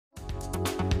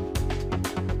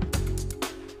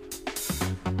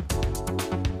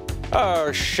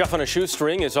Our chef on a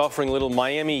shoestring is offering a little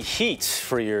Miami heat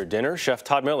for your dinner. Chef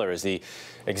Todd Miller is the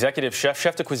executive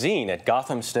chef de cuisine at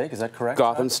Gotham Steak. Is that correct?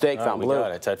 Gotham Steak,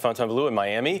 Fontainebleau. It's at Fontainebleau in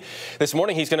Miami. This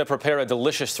morning he's going to prepare a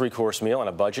delicious three-course meal on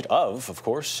a budget of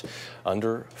course,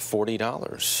 under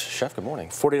 $40. Chef, good morning.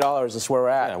 $40 is where we're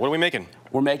at. Yeah, what are we making?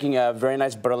 We're making a very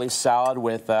nice butterleaf salad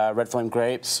with red flame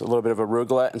grapes, a little bit of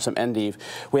arugula, and some endive.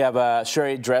 We have a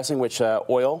sherry dressing, which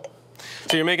oil.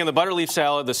 So you're making the butterleaf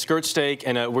salad, the skirt steak,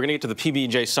 and we're going to get to the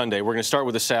PB&J sundae. We're going to start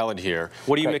with the salad here.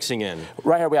 What are you mixing in?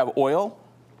 Right here we have oil,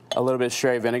 a little bit of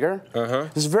sherry vinegar.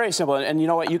 This is very simple, and you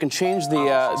know what? You can change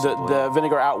the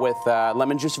vinegar out with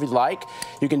lemon juice if you'd like.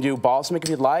 You can do balsamic if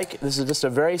you'd like. This is just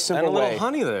a very simple way. And a little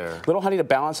honey there. A little honey to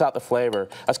balance out the flavor.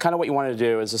 That's kind of what you want to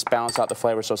do, is just balance out the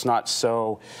flavor so it's not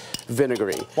so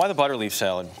vinegary. Why the butterleaf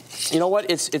salad? You know what?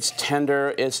 It's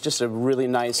tender. It's just a really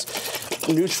nice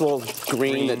neutral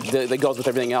green that goes with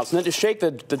everything else. And then just shake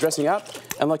the dressing up,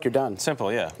 and look, you're done.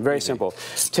 Simple, yeah. Very simple.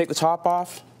 Take the top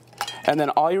off. And then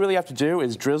all you really have to do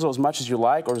is drizzle as much as you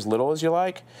like or as little as you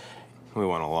like. We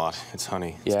want a lot. It's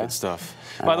honey. It's yeah. good stuff.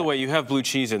 By the way, you have blue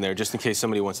cheese in there just in case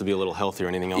somebody wants to be a little healthier.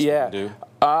 Anything else yeah. you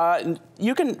can do?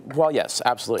 You can, well, yes,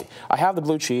 absolutely. I have the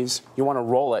blue cheese. You want to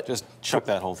roll it. Just chuck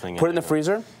that whole thing in. Put it in the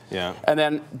freezer. Yeah. And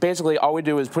then basically all we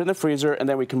do is put it in the freezer, and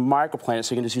then we can microplane it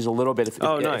so you can just use a little bit if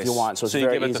you want. So it's very easy.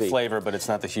 So you give it the flavor, but it's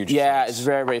not the huge Yeah, cheese. it's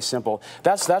very, very simple.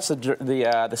 That's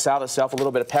the salad itself, a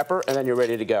little bit of pepper, and then you're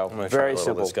ready to go. I'm gonna very try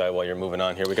simple. This guy while you're moving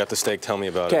on here. We got the steak. Tell me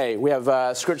about it. Okay, we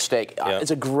have skirt steak. Yeah.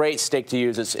 It's a great steak to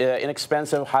use. It's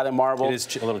inexpensive, highly marbled. It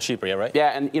is a little cheaper, yeah, right?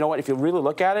 Yeah, and you know what? If you really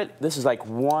look at it, this is like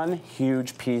one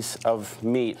huge piece of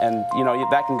meat, and you know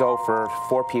that can go for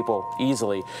 4 people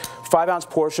easily. 5-ounce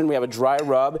portion. We have a dry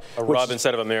rub. A rub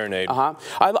instead of a marinade.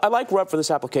 I like rub for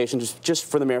this application just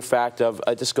for the mere fact of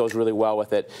it just goes really well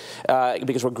with it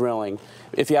because we're grilling.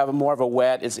 If you have more of a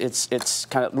wet, it's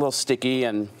kind of a little sticky,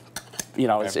 and you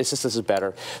know it's just this is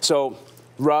better. So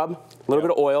rub, a little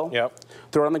bit of oil. Yep.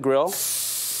 Throw it on the grill.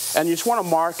 And you just want to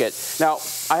mark it. Now,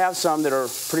 I have some that are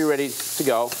pretty ready to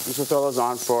go. I'm just going to throw those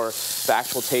on for the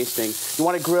actual tasting. You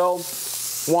want to grill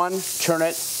 1, turn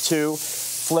it, 2,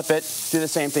 flip it, do the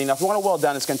same thing. Now, if you want it well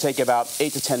done, it's going to take you about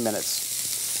 8 to 10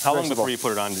 minutes. How long before you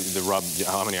put it on the rub?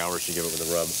 How many hours do you give it with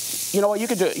the rub? You know what?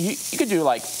 You could do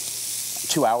like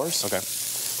 2 hours. Okay.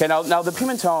 Okay, now the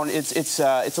pimenton, it's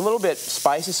a little bit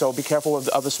spicy, so be careful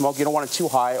of the smoke. You don't want it too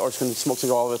high, or it's going to smoke to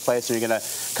go all over the place, and you're going to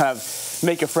kind of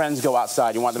make your friends go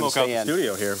outside. You want them to stay in. Smoke out the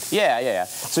studio here. Yeah.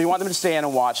 So you want them to stay in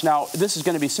and watch. Now, this is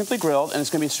going to be simply grilled, and it's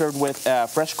going to be served with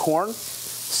fresh corn,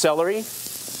 celery,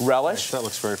 relish. That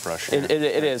looks very fresh. Yeah.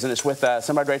 It is, and it's with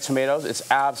semi-dried tomatoes. It's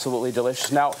absolutely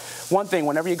delicious. Now, one thing,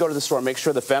 whenever you go to the store, make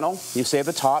sure the fennel, you save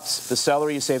the tops, the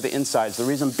celery, you save the insides. The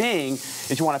reason being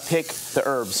is you want to pick the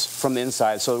herbs from the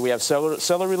inside. So we have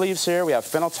celery leaves here, we have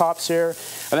fennel tops here,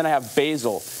 and then I have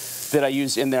basil that I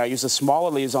use in there. I use the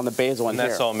smaller leaves on the basil in here.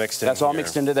 And that's all mixed in That's all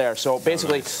mixed into there. So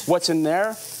basically, what's in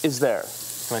there is there.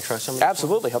 Can I try some of this?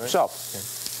 Absolutely. Help yourself.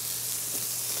 Okay.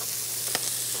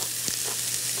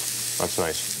 That's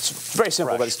nice. It's very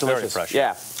simple, but it's delicious. Very fresh.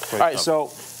 Yeah. Great All right,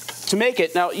 stuff. so to make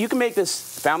it, now you can make this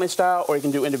family style or you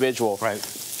can do individual. Right.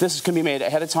 This can be made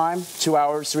ahead of time, 2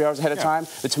 hours, 3 hours ahead of time.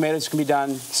 The tomatoes can be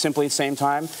done simply same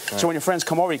time. Right. So when your friends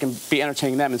come over, you can be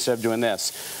entertaining them instead of doing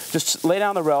this. Just lay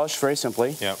down the relish very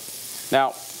simply. Yep.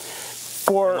 Now,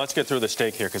 let's get through the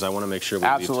steak here because I want to make sure we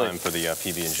leave time for the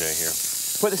PB&J here.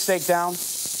 Put the steak down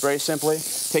very simply.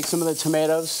 Take some of the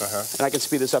tomatoes, and I can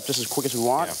speed this up just as quick as we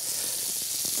want. Yeah.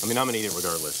 I mean, I'm gonna eat it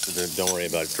regardless. So don't worry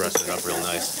about dressing it up real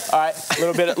nice. All right, a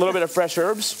little bit of fresh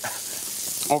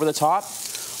herbs over the top,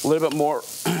 a little bit more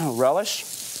relish,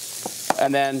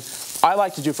 and then I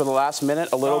like to do for the last minute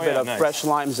a little bit of fresh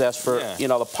lime zest for you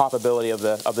know the popability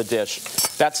of the dish.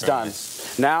 That's done.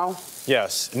 Nice. Now.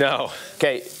 Yes. No.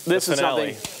 Okay. This is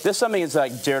something that's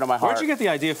like dear to my heart. Where'd you get the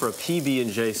idea for a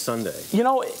PB&J sundae? You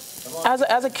know. As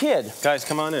a kid. Guys,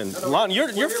 come on in. Lon,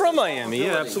 you're from Miami.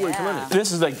 Yeah, absolutely. Come on in.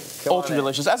 This is like ultra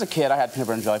delicious. As a kid, I had peanut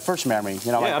butter and jelly. First memory,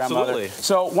 you know, my grandmother. Absolutely.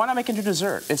 So why not make it into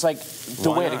dessert? It's like the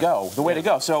way to go. The way to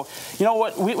go. So, you know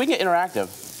what? We get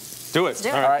interactive. Do it.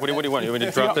 All right. What do you want? You want me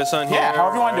to drop this on here? Yeah,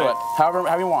 however you want to do it.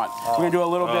 However you want. We're going to do a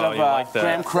little bit of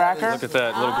graham cracker. Look at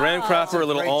that. A little graham cracker, a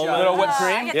little almond. A little whipped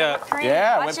cream. Yeah, whipped cream.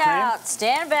 Watch out.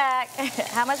 Stand back.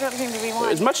 How much whipped cream do we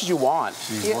want? As much as you want.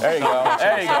 There you go.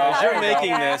 There you go. As you're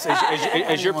making this,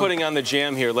 as you're putting on the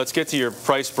jam here, let's get to your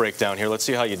price breakdown here. Let's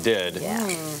see how you did. Yeah.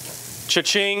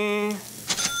 Cha-ching.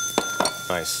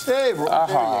 Nice. Hey,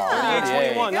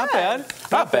 38.21. Not bad.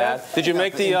 Not bad. Did you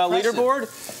make the leaderboard?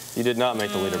 You did not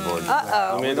make the leaderboard.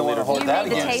 Uh-oh. You made the leaderboard. You made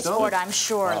the taste board, I'm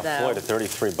sure, though. Boy, to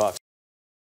 $33.